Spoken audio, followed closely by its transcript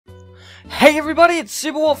Hey everybody, it's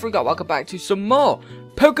SuperWalkthroughGod. Welcome back to some more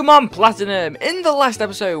Pokemon Platinum. In the last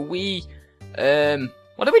episode, we,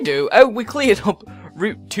 what did we do? Oh, we cleared up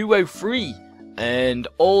Route 203 and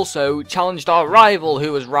also challenged our rival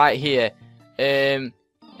who was right here. And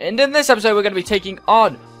in this episode, we're going to be taking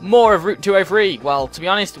on more of Route 203. Well, to be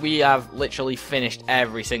honest, we have literally finished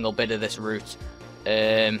every single bit of this route.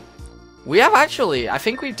 We have actually, I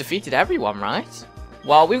think we've defeated everyone, right?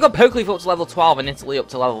 Well, we've got Pokeleaf up to level 12 and Italy up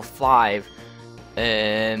to level 5.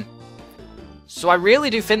 So I really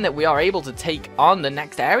do think that we are able to take on the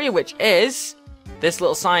next area, which is this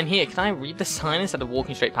little sign here. Can I read the sign instead of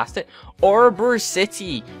walking straight past it? Oreburgh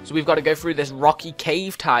City. So we've got to go through this rocky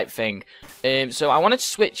cave type thing. So I wanted to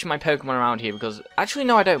switch my Pokemon around here because... Actually,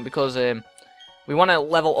 no, I don't, because we want to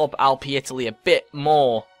level up Alpi Italy a bit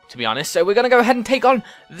more, to be honest. So we're going to go ahead and take on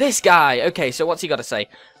this guy. Okay, so what's he got to say?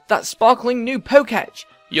 That sparkling new Poketch.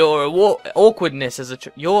 Your awkwardness as a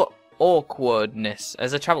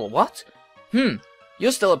traveler. What?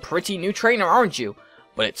 You're still a pretty new trainer, aren't you?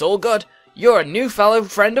 But it's all good. You're a new fellow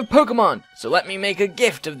friend of Pokemon. So let me make a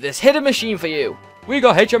gift of this hidden machine for you. We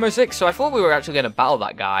got HMO6, so I thought we were actually going to battle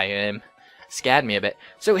that guy. Scared me a bit.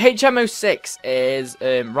 So HMO6 is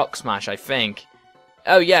Rock Smash, I think.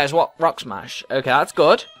 Oh yeah, it's what Rock Smash. Okay, that's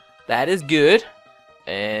good. That is good.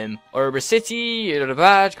 Oreburgh City, you're not a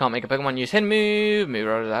badge, can't make a Pokemon use hidden move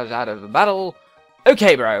out of the battle.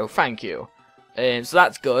 Okay, bro, thank you. So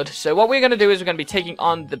that's good. So what we're going to do is we're going to be taking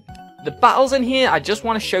on the battles in here. I just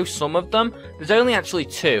want to show some of them. There's only actually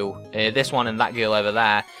two, this one and that girl over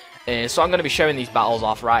there. So I'm going to be showing these battles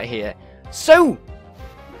off right here. So,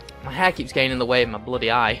 my hair keeps getting in the way of my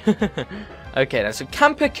bloody eye. Okay, then, so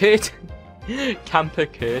Camper Curtis.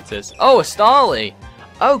 Oh, a Starly.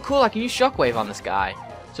 Oh, cool, I can use Shockwave on this guy.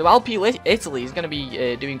 So Alpi Italy is going to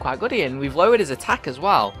be doing quite good here, and we've lowered his attack as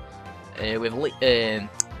well. With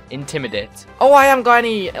Intimidate. Oh, I haven't got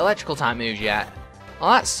any electrical type moves yet.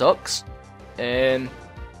 Well, that sucks. I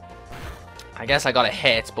guess I got a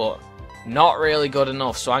hit, but not really good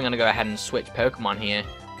enough, so I'm going to go ahead and switch Pokemon here.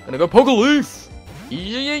 I'm going to go Pokeleaf!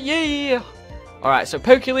 Yeah! Alright, so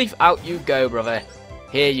Pokeleaf, out you go, brother.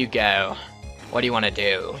 Here you go. What do you want to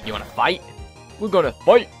do? You want to fight? We're gonna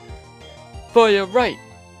fight for your right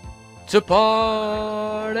to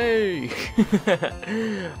party.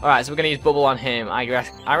 Alright, so we're gonna use Bubble on him. I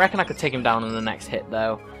reckon I could take him down on the next hit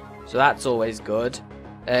though. So that's always good.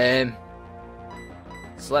 So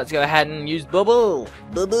let's go ahead and use Bubble.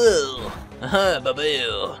 Bubble.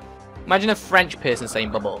 Bubble. Imagine a French person saying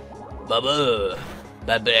Bubble. Bubble.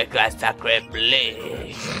 Bubble sacre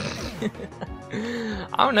bleu.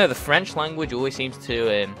 I don't know, the French language always seems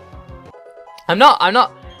to I'm not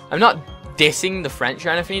dissing the French or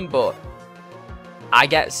anything, but I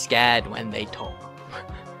get scared when they talk.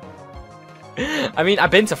 I mean,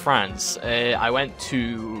 I've been to France. I went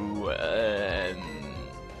to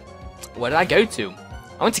where did I go to?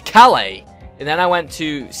 I went to Calais, and then I went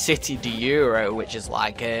to City de Euro, which is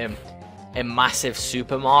like a massive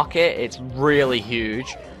supermarket. It's really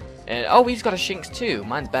huge. Oh, he's got a Shinx too.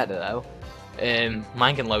 Mine's better though.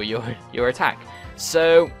 Mine can lower your attack.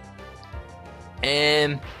 So.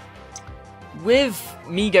 With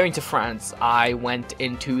me going to France, I went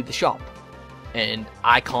into the shop, and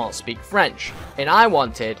I can't speak French, and I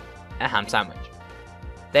wanted a ham sandwich.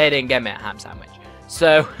 They didn't get me a ham sandwich,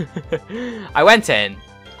 so I went in,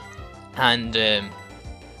 and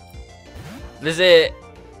there's a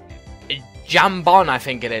jambon, I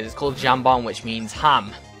think it is. It's called jambon, which means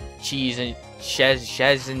ham, cheese, and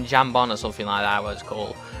chez and jambon, or something like that. What it's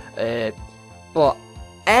called, but.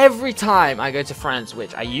 Every time I go to France,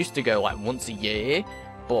 which I used to go like once a year,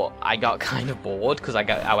 but I got kind of bored because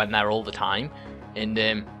I went there all the time. And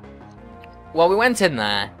well, we went in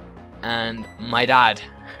there, and my dad,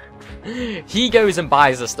 he goes and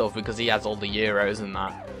buys the stuff because he has all the euros and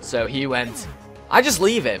that. So he went. I just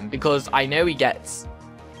leave him because I know he gets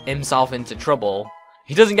himself into trouble.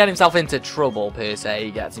 He doesn't get himself into trouble per se.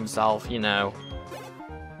 He gets himself, you know.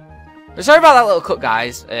 But sorry about that little cut,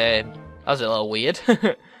 guys. That was a little weird.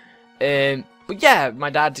 But yeah,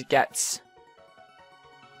 my dad gets...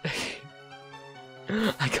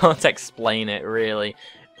 I can't explain it, really.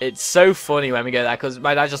 It's so funny when we go there, because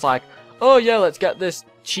my dad's just like, oh yeah, let's get this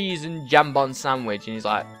cheese and jambon sandwich. And he's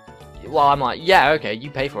like, well, I'm like, yeah, okay,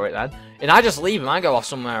 you pay for it then. And I just leave him, I go off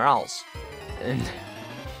somewhere else. And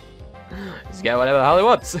just get whatever the hell he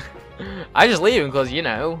wants. I just leave him because, you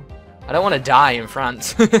know, I don't want to die in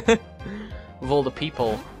France. With all the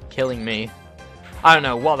people killing me. I don't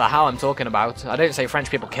know what the hell I'm talking about. I don't say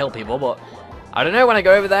French people kill people, but I don't know, when I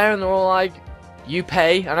go over there and they're all like, you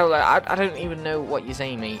pay, and I'm like, I don't even know what you're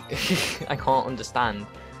saying, mate. I can't understand.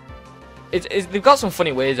 they've got some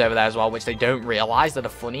funny words over there as well, which they don't realise that are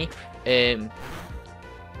funny.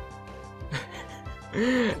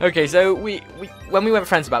 Okay, so when we went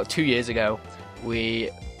friends about 2 years ago,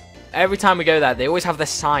 every time we go there, they always have this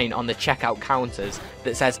sign on the checkout counters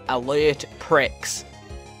that says "Alert Pricks."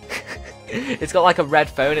 It's got like a red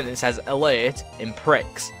phone and it says "Alert" in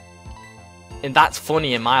pricks, and that's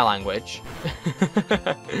funny in my language.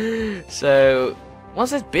 So,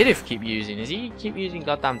 what's this Biddif keep using? Is he keep using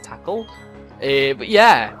goddamn tackle? But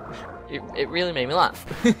yeah, it really made me laugh.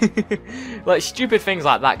 Like, stupid things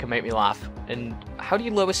like that can make me laugh. And how do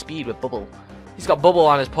you lower speed with bubble? He's got bubble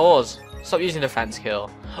on his paws. Stop using defense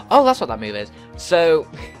kill. Oh, that's what that move is. So,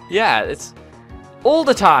 yeah, it's all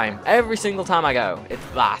the time. Every single time I go, it's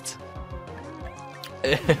that.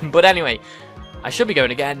 But anyway, I should be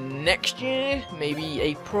going again next year. Maybe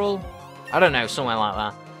April. I don't know, somewhere like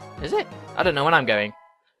that. Is it? I don't know when I'm going.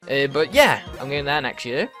 But yeah, I'm going there next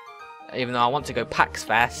year. Even though I want to go PAX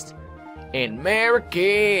Fest in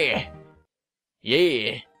America.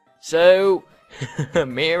 Yeah. So,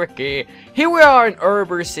 America. Here we are in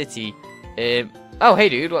Oreburgh City. Oh, hey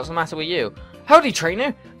dude, what's the matter with you? Howdy,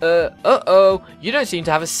 trainer. Uh-oh, you don't seem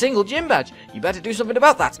to have a single gym badge. You better do something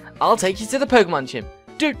about that. I'll take you to the Pokemon gym.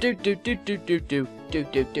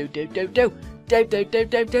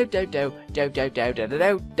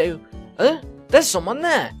 There's someone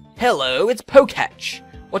there. Hello, it's Poketch.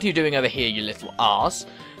 What are you doing over here, you little arse?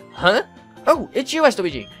 Huh? Oh, it's you,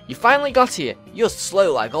 SWG. You finally got here. You're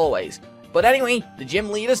slow like always. But anyway, the gym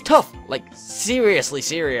leader's tough. Like, seriously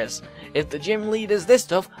serious. If the gym leader's this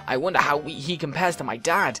tough, I wonder how he compares to my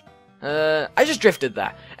dad. I just drifted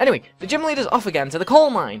there. Anyway, the gym leader's off again to the coal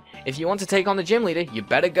mine. If you want to take on the gym leader, you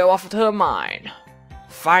better go off to the mine.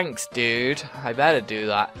 Thanks, dude. I better do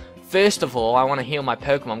that. First of all, I want to heal my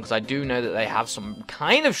Pokemon because I do know that they have some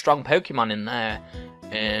kind of strong Pokemon in there.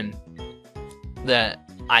 That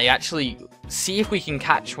I actually see if we can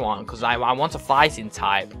catch one because I want a fighting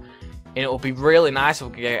type. And it would be really nice if I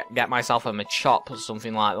could get myself a Machop or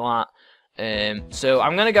something like that. So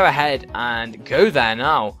I'm going to go ahead and go there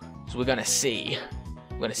now. So we're going to see.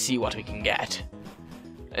 We're going to see what we can get.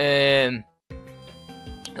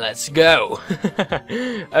 Let's go.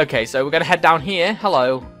 Okay, so we're going to head down here.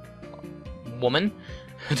 Hello, woman.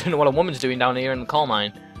 I don't know what a woman's doing down here in the coal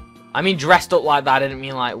mine. I mean dressed up like that, I didn't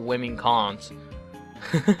mean like women can't.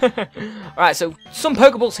 Alright, so some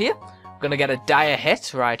Pokeballs here. We're going to get a dire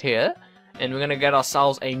hit right here. And we're going to get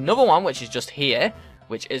ourselves another one, which is just here.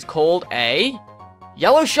 Which is called a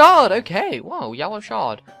Yellow Shard. Okay, whoa, Yellow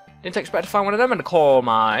Shard. Didn't expect to find one of them in the coal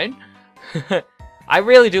mine. I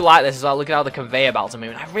really do like this as well. Look at how the conveyor belts are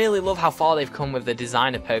moving. I really love how far they've come with the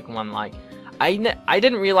design of Pokemon. Like, I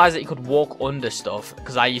didn't realize that you could walk under stuff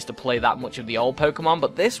because I used to play that much of the old Pokemon.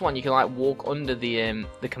 But this one, you can like walk under the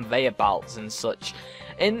conveyor belts and such.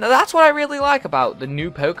 And that's what I really like about the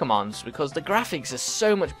new Pokemons, because the graphics are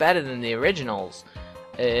so much better than the originals.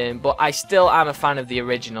 But I still am a fan of the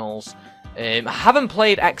originals. I haven't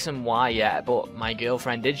played X and Y yet, but my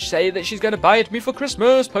girlfriend did say that she's going to buy it to me for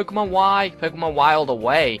Christmas. Pokemon Y, Pokemon Wild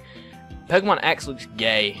Away. Pokemon X looks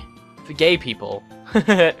gay. For gay people.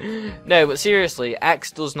 No, but seriously,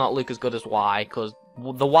 X does not look as good as Y, because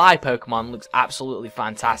the Y Pokemon looks absolutely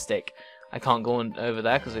fantastic. I can't go over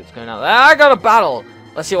there because it's going out there. I got a battle!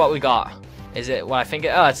 Let's see what we got. Is it what I think it...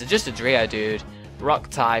 Oh, it's just a Drio, dude. Rock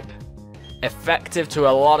type. Effective to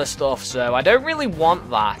a lot of stuff, so I don't really want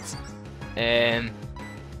that.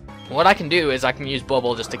 What I can do is I can use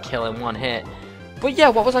Bubble just to kill in one hit. But yeah,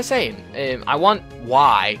 what was I saying? I want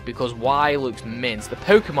Y, because Y looks mint. The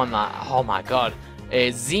Pokemon that... Oh my god.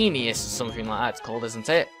 Xenius or something like that it's called, isn't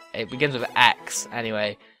it? It begins with X,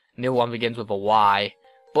 anyway. New one begins with a Y.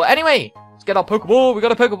 But anyway, let's get our Pokeball. We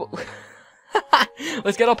got a Pokeball.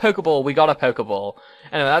 Let's get our Pokeball. We got a Pokeball.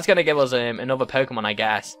 Anyway, that's going to give us another Pokemon, I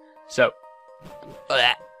guess. So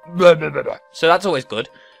that's always good.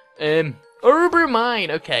 Oreburgh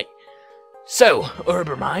Mine. Okay. So,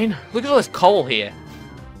 Oreburgh Mine. Look at all this coal here.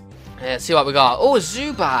 Let's see what we got. Oh, a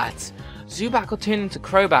Zubat. Zubat could turn into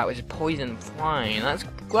Crobat, which is poison flying.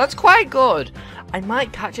 That's quite good. I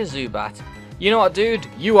might catch a Zubat. You know what, dude?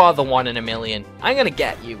 You are the one in a million. I'm gonna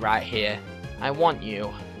get you right here. I want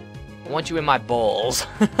you. I want you in my balls.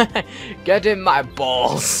 Get in my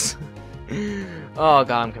balls. Oh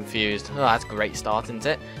god, I'm confused. Oh, that's a great start, isn't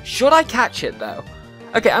it? Should I catch it, though?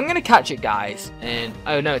 Okay, I'm gonna catch it, guys. And,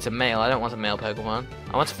 oh no, it's a male. I don't want a male Pokemon.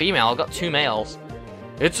 I want a female. I've got 2 males.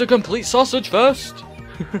 It's a complete sausage fest.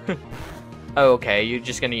 Oh, okay, you're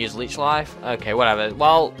just gonna use Leech Life? Okay, whatever.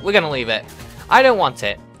 Well, we're gonna leave it. I don't want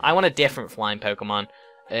it. I want a different flying Pokemon.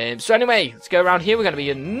 So anyway, let's go around here. We're going to be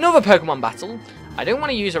another Pokemon battle. I don't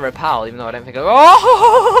want to use a repel, even though I don't think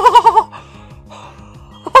oh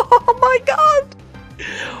my god!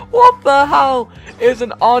 What the hell is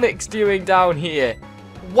an Onyx doing down here?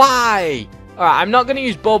 Why? Alright, I'm not going to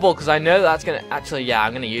use Bubble because I know that's going to... Actually, yeah,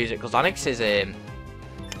 I'm going to use it because Onyx is...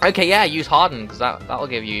 Okay, yeah, use Harden because that'll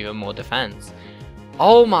give you even more defense.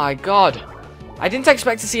 Oh my god. I didn't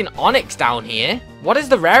expect to see an Onyx down here. What is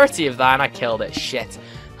the rarity of that? And I killed it. Shit.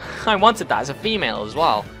 I wanted that as a female as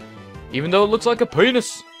well. Even though it looks like a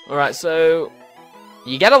penis. Alright, so...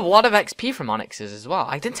 You get a lot of XP from Onyxes as well.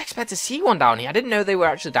 I didn't expect to see one down here. I didn't know they were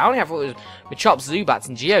actually down here. I thought it was Machops, Zubats,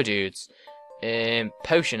 and Geodudes.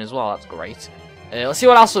 Potion as well. That's great. Let's see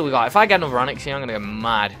what else we got. If I get another Onyx here, I'm going to go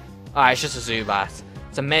mad. Alright, it's just a Zubat.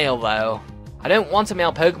 It's a male, though. I don't want a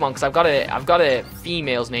male Pokemon because I've got a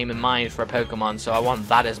female's name in mind for a Pokemon, so I want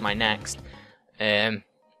that as my next Pokemon.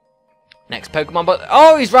 But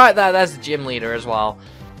oh, he's right there. There's the gym leader as well.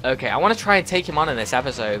 Okay, I want to try and take him on in this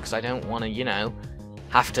episode because I don't want to, you know,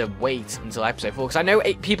 have to wait until episode 4. Because I know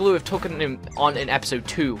 8 people who have taken him on in episode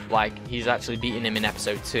 2. Like, he's actually beaten him in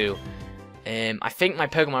episode 2. I think my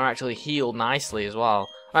Pokemon are actually healed nicely as well.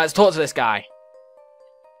 Alright, let's talk to this guy.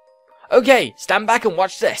 Okay, stand back and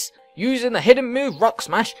watch this. Using the hidden move Rock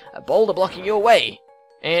Smash, a boulder blocking your way.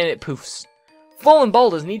 And it poofs. Fallen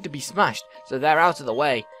boulders need to be smashed, so they're out of the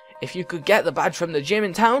way. If you could get the badge from the gym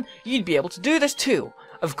in town, you'd be able to do this too.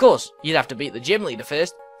 Of course, you'd have to beat the gym leader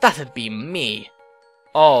first. That'd be me.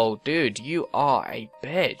 Oh, dude, you are a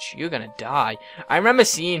bitch. You're gonna die. I remember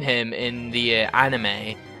seeing him in the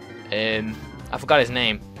anime. I forgot his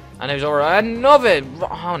name. And there was another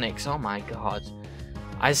Onyx. Oh my god.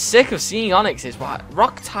 I'm sick of seeing Onyxes. But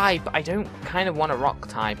rock type, I don't kind of want a rock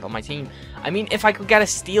type on my team. I mean, if I could get a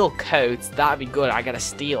steel coat, that'd be good. I get a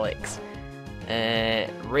Steelix.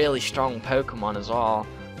 Really strong Pokemon as well.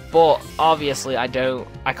 But obviously I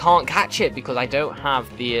can't catch it because I don't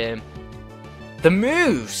have the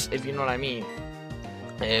moves, if you know what I mean.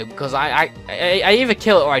 Because I either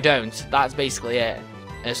kill it or I don't. That's basically it.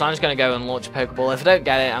 So I'm just going to go and launch a Pokeball. If I don't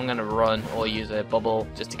get it, I'm going to run or use a bubble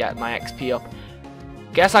just to get my XP up.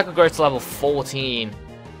 Guess I could go to level 14.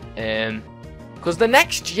 Because the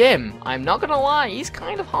next gym, I'm not going to lie, he's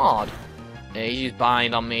kind of hard. He's used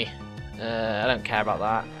Bind on me. I don't care about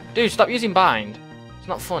that. Dude, stop using Bind. It's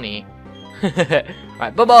not funny.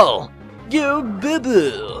 Right, Bubble! Yo,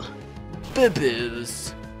 Bubble!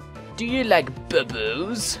 Bubbles. Do you like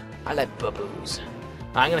bubbles? I like bubbles.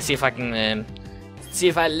 Right, I'm gonna see if I can see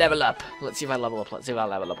if I level up. Let's see if I level up. Let's see if I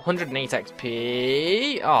level up. 108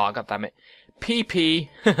 XP. Oh, god damn it. PP.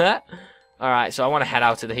 Alright, so I want to head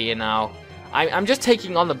out of here now. I'm just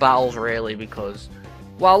taking on the battles really because,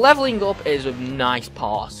 while leveling up is a nice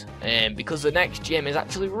part, because the next gym is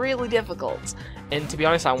actually really difficult. And to be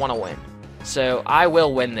honest, I want to win. So I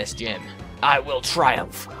will win this gym. I will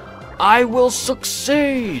triumph. I will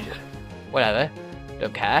succeed. Whatever.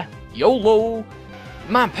 Don't care. YOLO.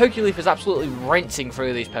 Man, Pokeleaf is absolutely rinsing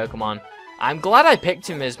through these Pokemon. I'm glad I picked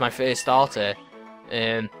him as my first starter.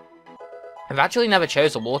 I've actually never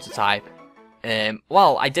chose a water type.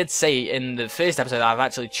 Well, I did say in the first episode I've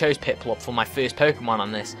actually chose Piplup for my first Pokemon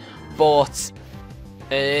on this. But,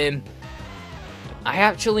 I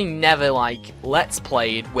actually never, like, Let's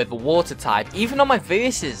Played with a water type. Even on my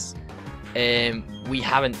verses, we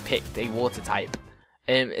haven't picked a water type.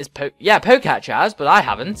 Yeah, Pokecatcher has, but I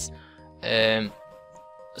haven't.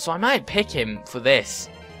 So I might pick him for this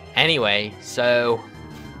anyway, so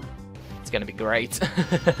it's going to be great.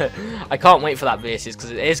 I can't wait for that versus,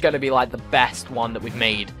 because it is going to be, like, the best one that we've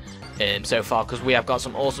made so far, because we have got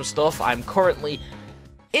some awesome stuff. I'm currently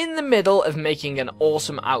in the middle of making an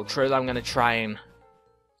awesome outro that I'm going to try and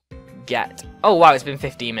get. Oh wow, it's been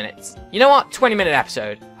 15 minutes. You know what? 20-minute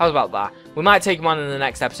episode. How about that? We might take him on in the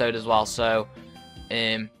next episode as well, so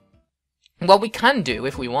well, we can do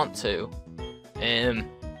if we want to.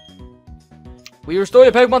 We restored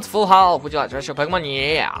your Pokemon to full health. Would you like to rest your Pokemon?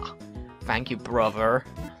 Yeah. Thank you, brother.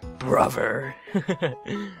 Brother.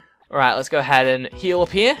 Alright, let's go ahead and heal up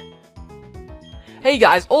here. Hey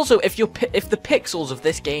guys, also, if the pixels of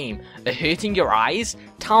this game are hurting your eyes,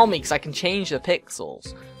 tell me, because I can change the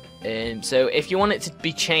pixels. So if you want it to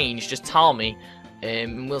be changed, just tell me,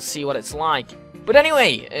 and we'll see what it's like. But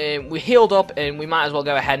anyway, we healed up, and we might as well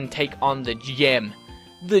go ahead and take on the gym.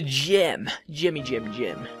 The gym. Jimmy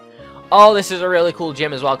Gym. Oh, this is a really cool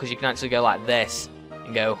gym as well, because you can actually go like this,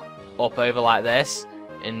 and go up over like this,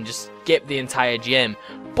 and just skip the entire gym.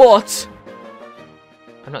 But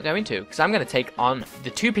I'm not going to, because I'm going to take on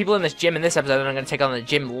the 2 people in this gym in this episode, and I'm going to take on the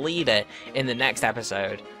gym leader in the next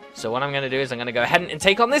episode. So what I'm going to do is I'm going to go ahead and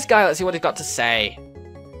take on this guy. Let's see what he's got to say.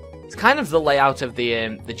 It's kind of the layout of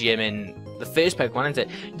the gym in the first Pokemon, isn't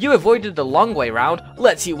it? You avoided the long way round.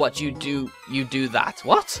 Let's see what you do. You do that.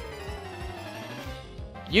 What?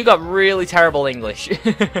 You got really terrible English.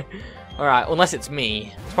 Alright, unless it's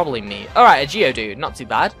me. It's probably me. Alright, a Geodude. Not too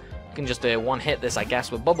bad. You can just one-hit this, I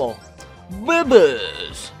guess, with Bubble.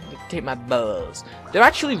 Bubbles! Take my buzz. They're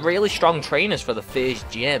actually really strong trainers for the first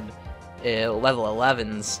gym. Level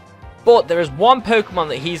 11s. But there is one Pokemon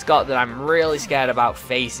that he's got that I'm really scared about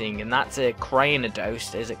facing, and that's a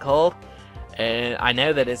Cranidos, is it called? I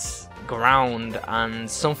know that it's ground and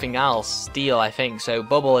something else, steel, I think, so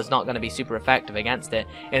Bubble is not going to be super effective against it.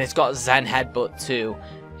 And it's got Zen Headbutt too,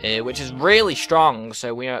 which is really strong,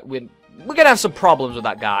 so we're going to have some problems with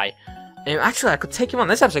that guy. Actually, I could take him on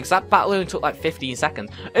this episode because that battle only took like 15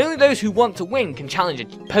 seconds. Only those who want to win can challenge a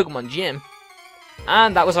Pokemon gym.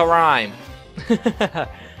 And that was a rhyme.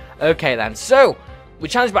 Okay then, so we're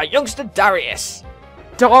challenged by youngster Darius.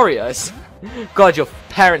 Darius? God, your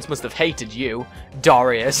parents must have hated you,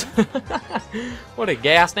 Darius. What a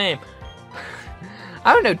gay ass name.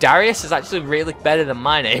 I don't know, Darius is actually really better than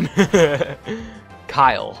my name.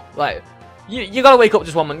 Kyle. Like, you gotta wake up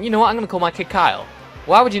just one minute. You know what, I'm gonna call my kid Kyle.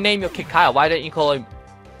 Why would you name your kid Kyle? Why don't you call him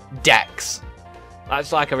Dex?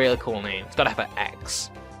 That's like a really cool name. It's gotta have an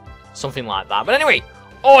X. Something like that. But anyway,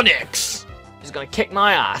 Onyx is gonna kick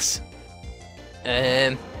my ass.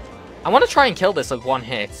 I want to try and kill this with one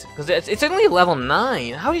hit, because it's only level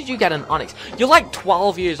 9. How did you get an Onyx? You're like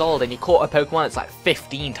 12 years old and you caught a Pokemon that's like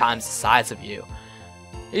 15 times the size of you.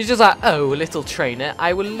 He's just like, oh, little trainer,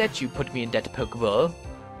 I will let you put me in that Pokeball.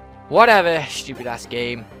 Whatever, stupid ass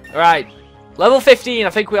game. Alright, level 15, I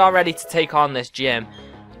think we are ready to take on this gym.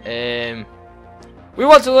 We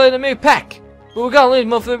want to learn a move Peck, but we're gonna learn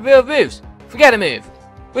more for the real moves. Forget a move.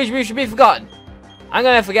 Which move should be forgotten? I'm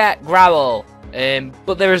gonna forget Growl.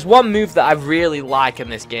 But there is one move that I really like in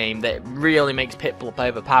this game that really makes Piplup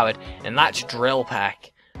overpowered, and that's Drill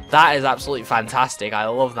Peck. That is absolutely fantastic. I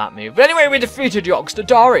love that move. But anyway, we defeated youngster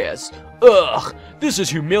Darius. Ugh, this is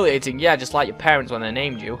humiliating. Yeah, just like your parents when they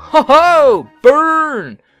named you. Ho ho!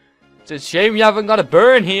 Burn! It's a shame you haven't got a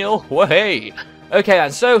burn heal. Well, hey. Okay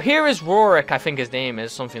then, so here is Rorik, I think his name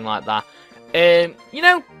is, something like that. You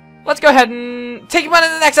know, let's go ahead and take him on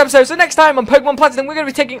in the next episode. So next time on Pokemon Platinum, we're going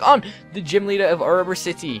to be taking on the gym leader of Oreburgh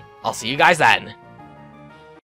City. I'll see you guys then.